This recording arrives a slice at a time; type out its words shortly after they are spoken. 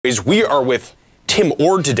We are with Tim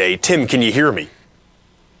Ord today. Tim, can you hear me?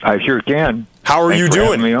 I sure can. How are you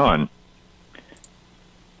doing? Having me on.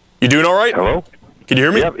 You doing all right? Hello? Can you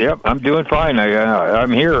hear me? Yep. I'm doing fine.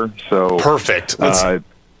 I'm here. So perfect.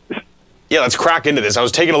 Let's crack into this. I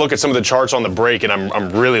was taking a look at some of the charts on the break, and I'm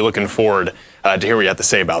really looking forward to hear what you have to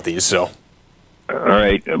say about these. So, all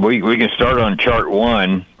right, we can start on chart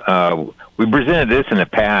one. We presented this in the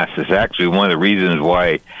past. It's actually one of the reasons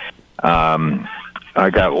why I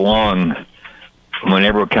got long when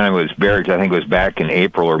everyone kind of was bearish. I think it was back in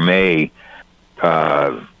April or May.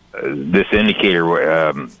 This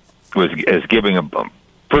indicator is giving a.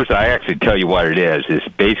 First, I actually tell you what it is. It's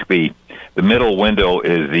basically the middle window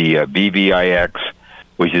is the VVIX,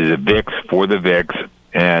 which is a VIX for the VIX,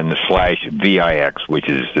 and slash VIX, which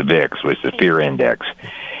is the VIX, which is the fear index.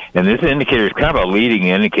 And this indicator is kind of a leading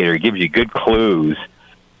indicator. It gives you good clues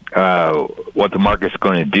what the market's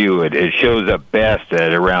going to do. It shows up best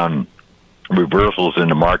at around reversals in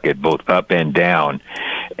the market, both up and down.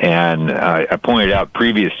 And I pointed out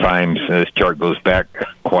previous times, this chart goes back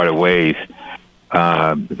quite a ways,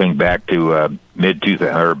 I think back to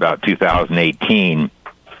about 2018.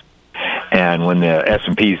 And when the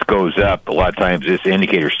S&P goes up, a lot of times this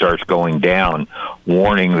indicator starts going down,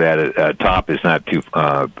 warning that a top is not too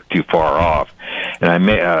far off.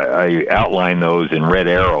 And I outlined those in red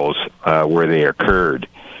arrows where they occurred.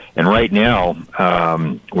 And right now,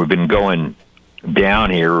 we've been going down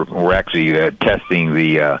here. We're actually testing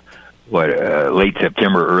the late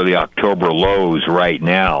September, early October lows right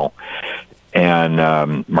now. And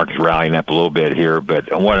market's rallying up a little bit here.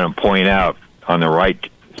 But I want to point out on the right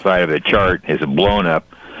side of the chart is a blown up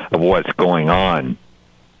of what's going on.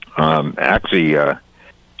 Actually,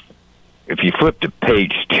 if you flip to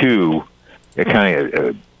page 2, it kind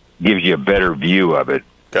of gives you a better view of it,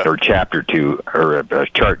 or chapter 2, or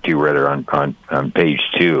chart 2 rather, on page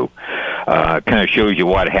 2. Kind of shows you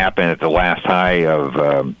what happened at the last high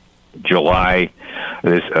of July.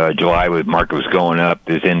 This July, the market was going up.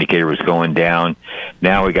 This indicator was going down.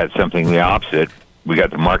 Now we got something the opposite. We got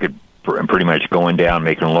the market pretty much going down,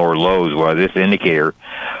 making lower lows, while this indicator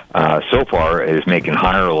so far is making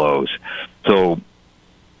higher lows. So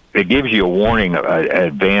it gives you a warning, an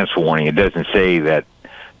advanced warning. It doesn't say that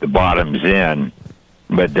the bottom's in,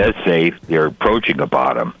 but it does say they're approaching a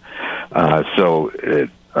bottom. So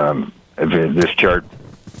this chart,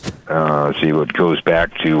 see what goes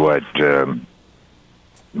back to what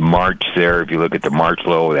March there. If you look at the March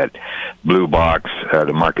low, that blue box,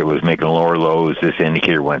 the market was making lower lows. This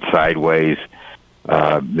indicator went sideways.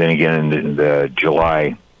 Then again, in the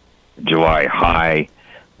July high,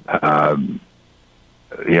 the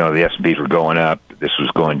S&Ps were going up. This was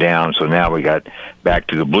going down. So now we got back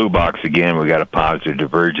to the blue box again. We got a positive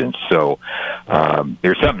divergence. So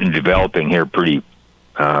there's something developing here pretty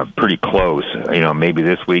close. Maybe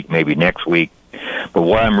this week, maybe next week. But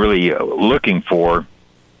what I'm really looking for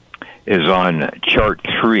is on chart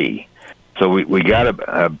 3. So we got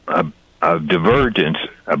a divergence,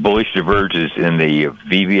 a bullish divergence in the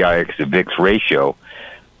VVIX to VIX ratio,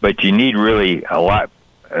 but you need really a lot.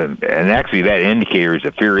 And actually, that indicator is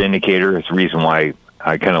a fear indicator. It's the reason why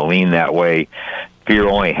I kind of lean that way. Fear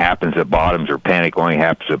only happens at bottoms, or panic only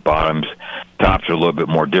happens at bottoms. Tops are a little bit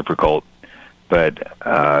more difficult. But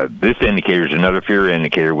this indicator is another fear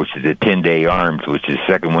indicator, which is a 10-day arms, which is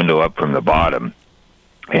second window up from the bottom.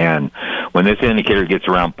 And when this indicator gets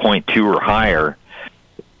around 0.2 or higher,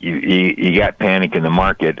 you got panic in the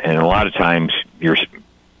market, and a lot of times you're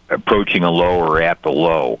approaching a low or at the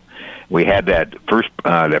low. We had that first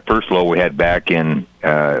low we had back in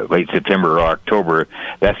late September or October.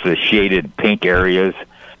 That's the shaded pink areas,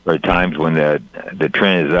 or times when the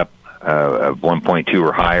trend is up of 1.2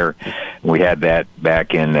 or higher. We had that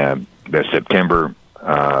back in the September,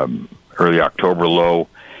 early October low.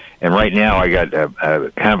 And right now I got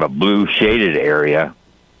a kind of a blue shaded area.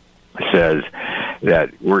 Says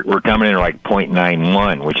that we're coming in like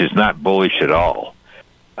 0.91, which is not bullish at all.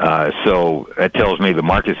 So that tells me the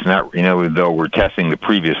market's not, though we're testing the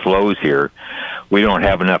previous lows here, we don't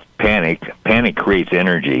have enough panic. Panic creates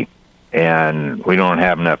energy, and we don't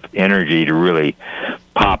have enough energy to really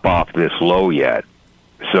pop off this low yet.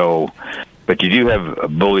 So, but you do have a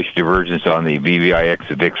bullish divergence on the VVIX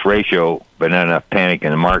to VIX ratio, but not enough panic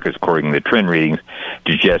in the markets, according to the trend readings,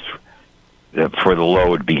 to just for the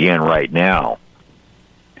low to begin right now.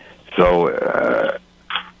 So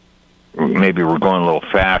maybe we're going a little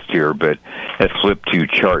fast here, but let's flip to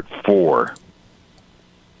chart 4.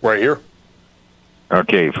 Right here.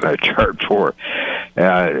 Okay, chart 4.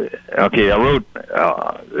 Okay, I wrote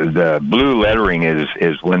the blue lettering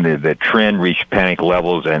is when the trend reached panic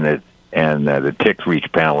levels, and and the ticks reach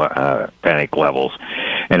panic levels.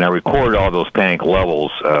 And I record all those panic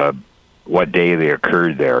levels, what day they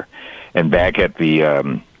occurred there. And back at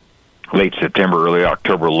the late September, early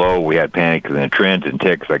October low, we had panic in the trends and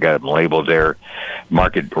ticks. I got them labeled there.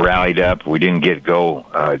 Market rallied up. We didn't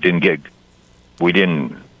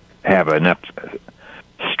have enough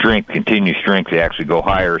continued strength to actually go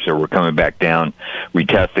higher, so we're coming back down,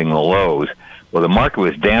 retesting the lows. Well, the market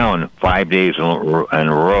was down 5 days in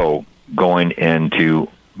a row going into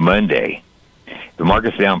Monday. The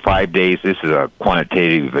market's down 5 days. This is a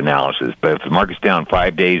quantitative analysis, but if the market's down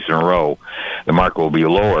 5 days in a row, the market will be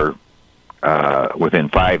lower within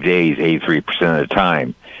 5 days, 83% of the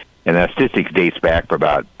time. And that statistics dates back for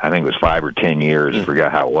about, I think it was 5 or 10 years. I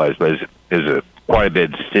forgot how it was, but there's quite a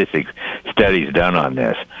bit of studies done on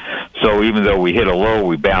this. So even though we hit a low,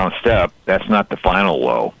 we bounced up, that's not the final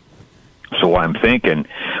low. So I'm thinking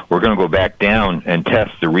we're going to go back down and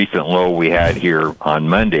test the recent low we had here on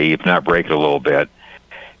Monday, if not break it a little bit.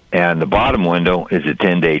 And the bottom window is a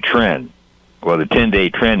 10-day trend. Well, the 10-day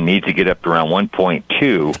trend needs to get up to around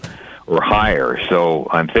 1.2 or higher. So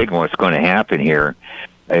I'm thinking what's going to happen here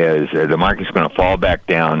is the market's going to fall back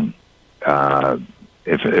down,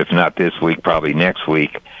 if not this week, probably next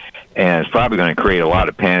week. And it's probably going to create a lot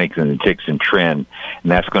of panics in the ticks and trend,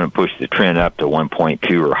 and that's going to push the trend up to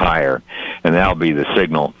 1.2 or higher, and that'll be the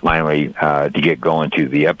signal finally to get going to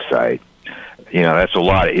the upside. You know, that's a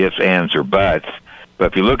lot of ifs, ands, or buts,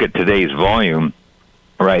 but if you look at today's volume,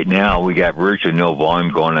 right now we got virtually no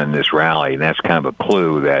volume going on this rally, and that's kind of a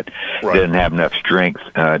clue that doesn't have enough strength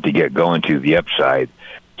to get going to the upside.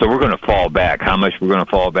 So we're going to fall back. How much we're going to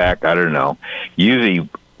fall back, I don't know. Usually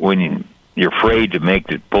when you're afraid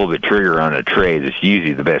to pull the trigger on a trade, it's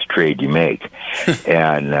usually the best trade you make.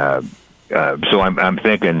 And so I'm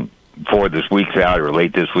thinking for this week's out or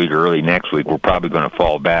late this week or early next week, we're probably going to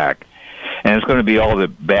fall back. And it's going to be all the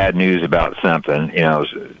bad news about something.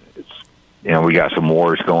 We got some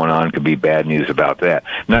wars going on. Could be bad news about that.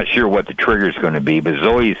 Not sure what the trigger is going to be, but it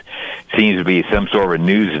always seems to be some sort of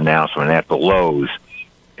news announcement at the lows.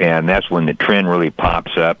 And that's when the trend really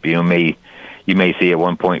pops up. You may see a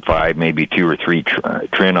 1.5, maybe 2 or 3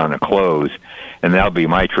 trend on the close, and that'll be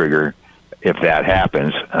my trigger if that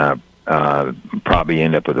happens. Probably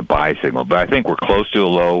end up with a buy signal. But I think we're close to a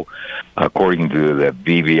low according to the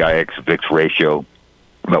VVIX-VIX ratio,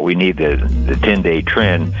 but we need the 10-day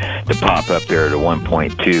trend to pop up there to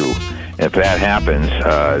 1.2. If that happens,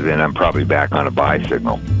 then I'm probably back on a buy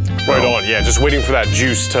signal. Right on, yeah, just waiting for that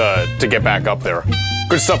juice to get back up there.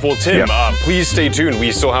 Good stuff. Well, Tim, please stay tuned.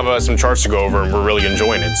 We still have some charts to go over, and we're really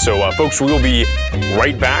enjoying it. So, folks, we will be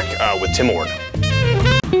right back with Tim Ord.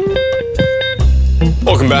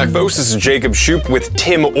 Welcome back, folks. This is Jacob Shoup with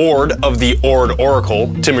Tim Ord of the Ord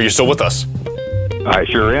Oracle. Tim, are you still with us? I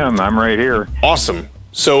sure am. I'm right here. Awesome.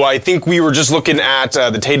 So I think we were just looking at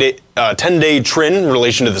the 10-day trend in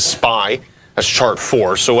relation to the SPY. That's chart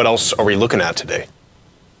 4. So what else are we looking at today?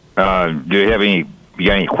 Do you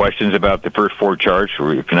got any questions about the first 4 charts?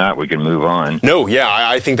 Or if not, we can move on. No, yeah,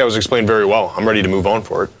 I think that was explained very well. I'm ready to move on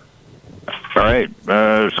for it. All right,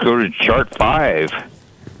 let's go to chart 5.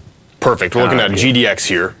 Perfect. We're looking at GDX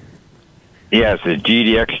here. Yeah, it's a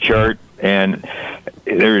GDX chart, and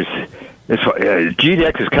GDX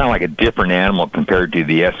is kind of like a different animal compared to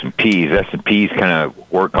the S&Ps. S&Ps kind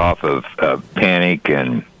of work off of panic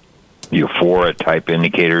and euphoria type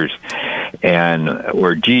indicators, and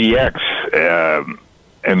where GDX,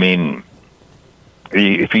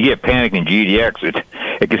 if you get panic in GDX,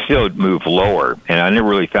 it can still move lower, and I never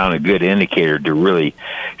really found a good indicator to really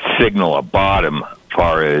signal a bottom as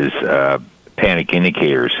far as panic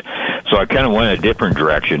indicators. So I kind of went a different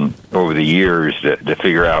direction over the years to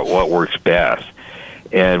figure out what works best.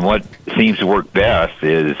 And what seems to work best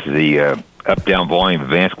is the up-down volume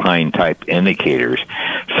advanced decline type indicators.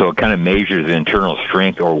 So it kind of measures the internal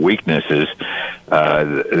strength or weaknesses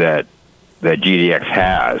that GDX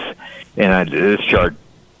has. And this chart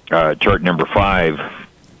number 5,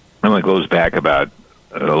 only goes back about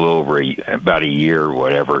a little over about a year or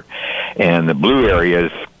whatever. And the blue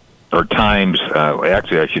areas are times.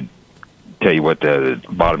 Actually, I should tell you what the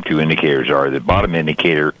bottom 2 indicators are. The bottom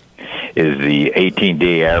indicator is the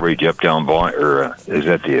 18-day average up-down volume, or is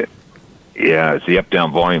that the? Yeah, it's the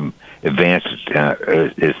up-down volume advanced.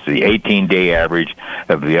 It's the 18-day average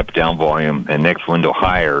of the up-down volume, and next window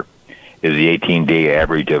higher is the 18-day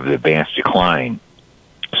average of the advanced decline.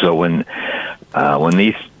 So when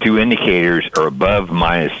these 2 indicators are above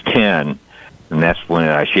 -10, and that's when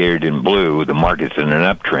I shaded in blue, the market's in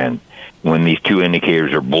an uptrend. When these 2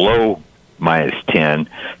 indicators are below -10,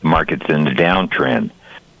 the market's in the downtrend.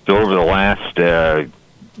 So over the last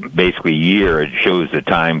basically year, it shows the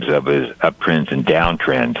times of his uptrends and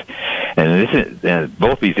downtrends. And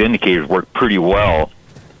both these indicators work pretty well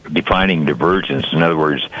defining divergence. In other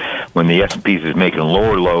words, when the S&P is making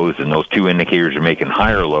lower lows and those two indicators are making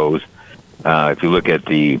higher lows, if you look at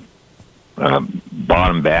the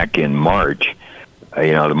bottom back in March,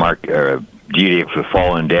 the GDX was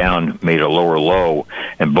falling down, made a lower low,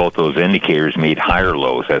 and both those indicators made higher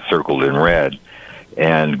lows. That's circled in red.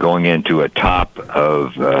 And going into a top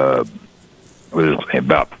of was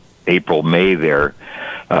about April, May there,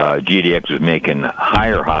 GDX was making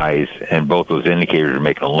higher highs, and both those indicators are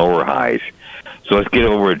making lower highs. So let's get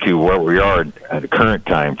over to where we are at the current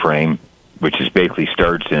time frame, which is basically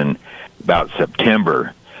starts in about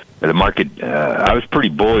September. The market, I was pretty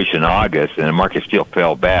bullish in August, and the market still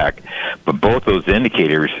fell back, but both those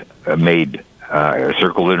indicators made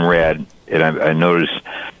circled in red, and I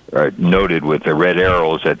noted with the red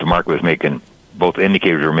arrows that the market was making, both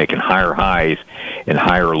indicators were making higher highs and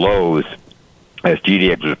higher lows, as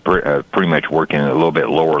GDX was pretty much working at a little bit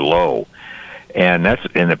lower low. And that's,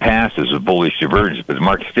 in the past, is a bullish divergence, but the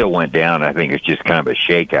market still went down. I think it's just kind of a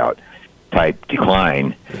shakeout type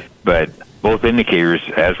decline. But both indicators,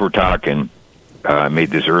 as we're talking, made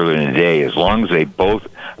this earlier in the day, as long as they both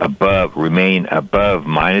remain above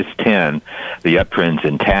 -10, the uptrend's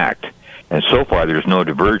intact. And so far, there's no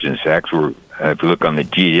divergence. Actually, if you look on the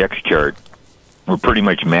GDX chart, we're pretty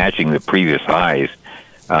much matching the previous highs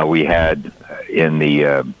we had in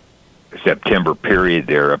the September period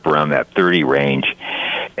there, up around that 30 range.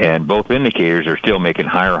 And both indicators are still making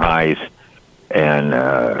higher highs and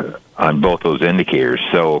on both those indicators.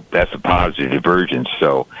 So that's a positive divergence.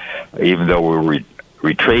 So even though we're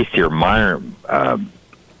retraced here minorly,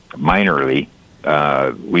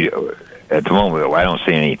 we at the moment, I don't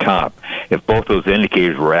see any top. If both those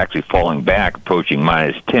indicators were actually falling back, approaching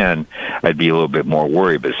 -10, I'd be a little bit more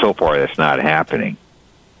worried. But so far, that's not happening.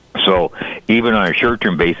 So even on a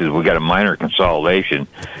short-term basis, we got a minor consolidation.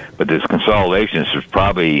 But this consolidation is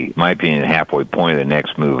probably, in my opinion, the halfway point of the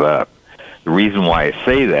next move up. The reason why I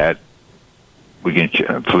say that, we can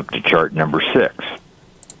flip to chart number 6.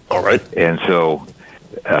 All right. And so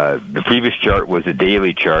the previous chart was a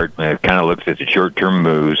daily chart, and it kind of looks at the short-term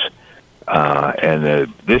moves.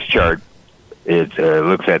 This chart, it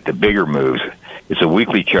looks at the bigger moves. It's a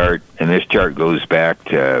weekly chart, and this chart goes back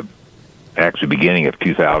to actually beginning of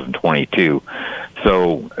 2022.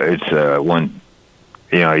 So it's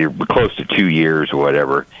you're close to 2 years or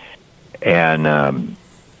whatever. And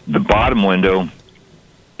the bottom window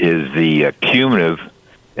is the cumulative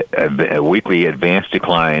weekly advanced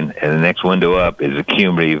decline, and the next window up is the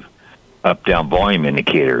cumulative up-down volume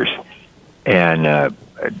indicators. And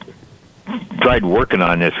tried working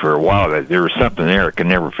on this for a while. There was something there. I could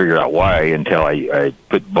never figure out why until I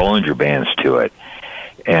put Bollinger Bands to it.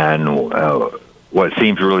 And what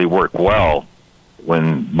seems to really work well,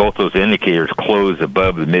 when both those indicators close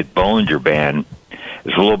above the mid-Bollinger Band,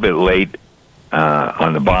 it's a little bit late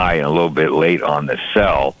on the buy and a little bit late on the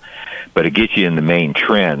sell, but it gets you in the main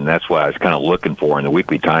trend. That's what I was kind of looking for in the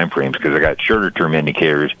weekly time frames, because I got shorter-term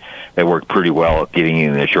indicators that work pretty well at getting you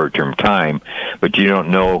in the short-term time, but you don't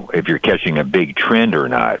know if you're catching a big trend or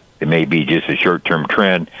not. It may be just a short-term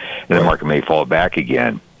trend, and the market may fall back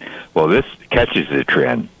again. Well, this catches the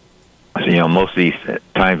trend. So, most of these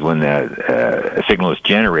times when a signal is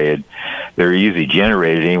generated, they're usually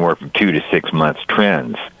generated anywhere from 2 to 6 months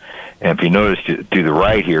trends. And if you notice to the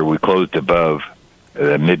right here, we closed above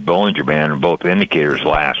the mid-Bollinger Band on both indicators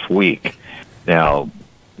last week. Now,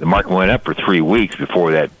 the market went up for 3 weeks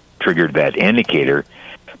before that triggered that indicator,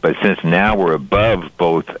 but since now we're above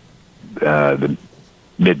both the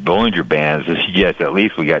mid-Bollinger Bands, this suggests at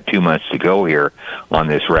least we got 2 months to go here on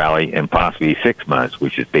this rally, and possibly 6 months,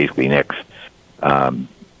 which is basically next,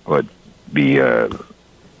 would be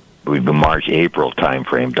the March, April time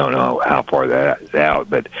frame. Don't know how far that's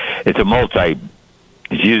out, but it's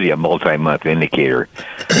usually a multi-month indicator.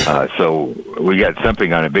 So we got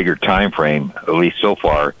something on a bigger time frame, at least so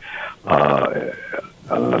far,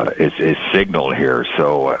 is signaled here.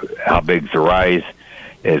 So how big's the rise?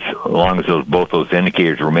 As long as both those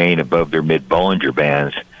indicators remain above their mid-Bollinger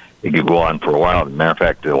Bands, it could go on for a while. As a matter of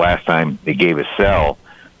fact, the last time they gave a sell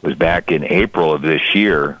was back in April of this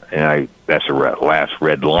year, and that's the last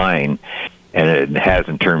red line, and it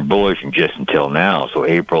hasn't turned bullish just until now. So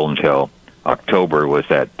April until October was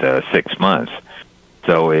that 6 months.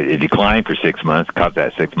 So it declined for 6 months, caught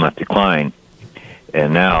that 6-month decline,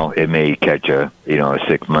 and now it may catch a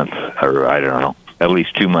 6 month, or I don't know, at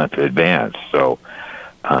least 2 month advance. So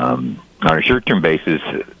on a short-term basis,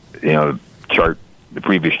 the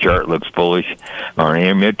previous chart looks bullish. On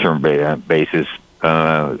a midterm basis,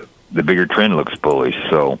 the bigger trend looks bullish.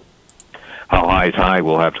 So how high is high,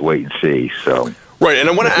 we'll have to wait and see. So right, and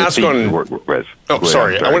I want to ask on.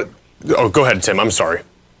 Sorry. Go ahead, Tim. I'm sorry.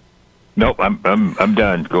 Nope, I'm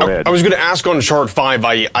done. Go ahead. I was going to ask on chart 5.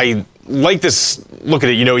 I like this. Look at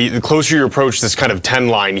it. You know, the closer you approach this kind of 10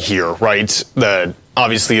 line here, right? The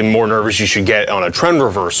obviously, the more nervous you should get on a trend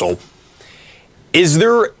reversal. Is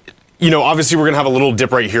there, you know, obviously we're going to have a little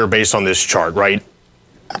dip right here based on this chart, right?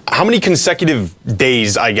 How many consecutive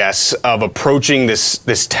days, I guess, of approaching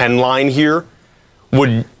this 10 line here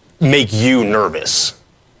would make you nervous?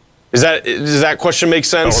 Does that question make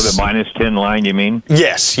sense? Oh, the minus 10 line, you mean?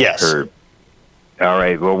 Yes. All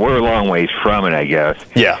right. Well, we're a long ways from it, I guess.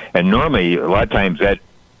 Yeah. And normally, a lot of times that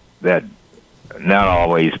not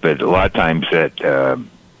always, but a lot of times that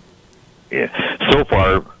so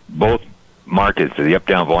far both markets, the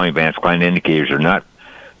up-down volume bands, client indicators are not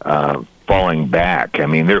falling back. I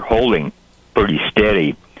mean, they're holding pretty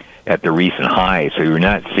steady at the recent high, so you're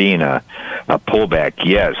not seeing a pullback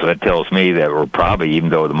yet. So that tells me that we're probably, even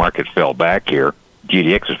though the market fell back here,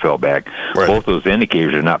 GDX has fell back, right, both those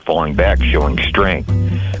indicators are not falling back, showing strength.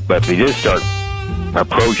 But if they just start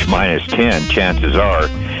approach minus 10, chances are,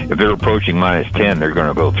 if they're approaching minus 10, they're going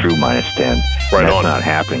to go through minus 10. Right, that's not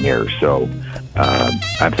happening here. So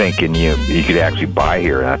I'm thinking you could actually buy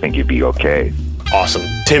here, and I think you'd be okay. Awesome.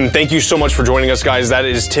 Tim, thank you so much for joining us, guys. That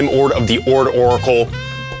is Tim Ord of the Ord Oracle,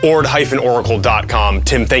 ord-oracle.com.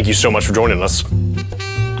 Tim, thank you so much for joining us.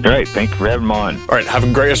 All right. Thank you for having me on. All right. Have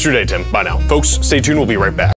a great rest of your day, Tim. Bye now. Folks, stay tuned. We'll be right back.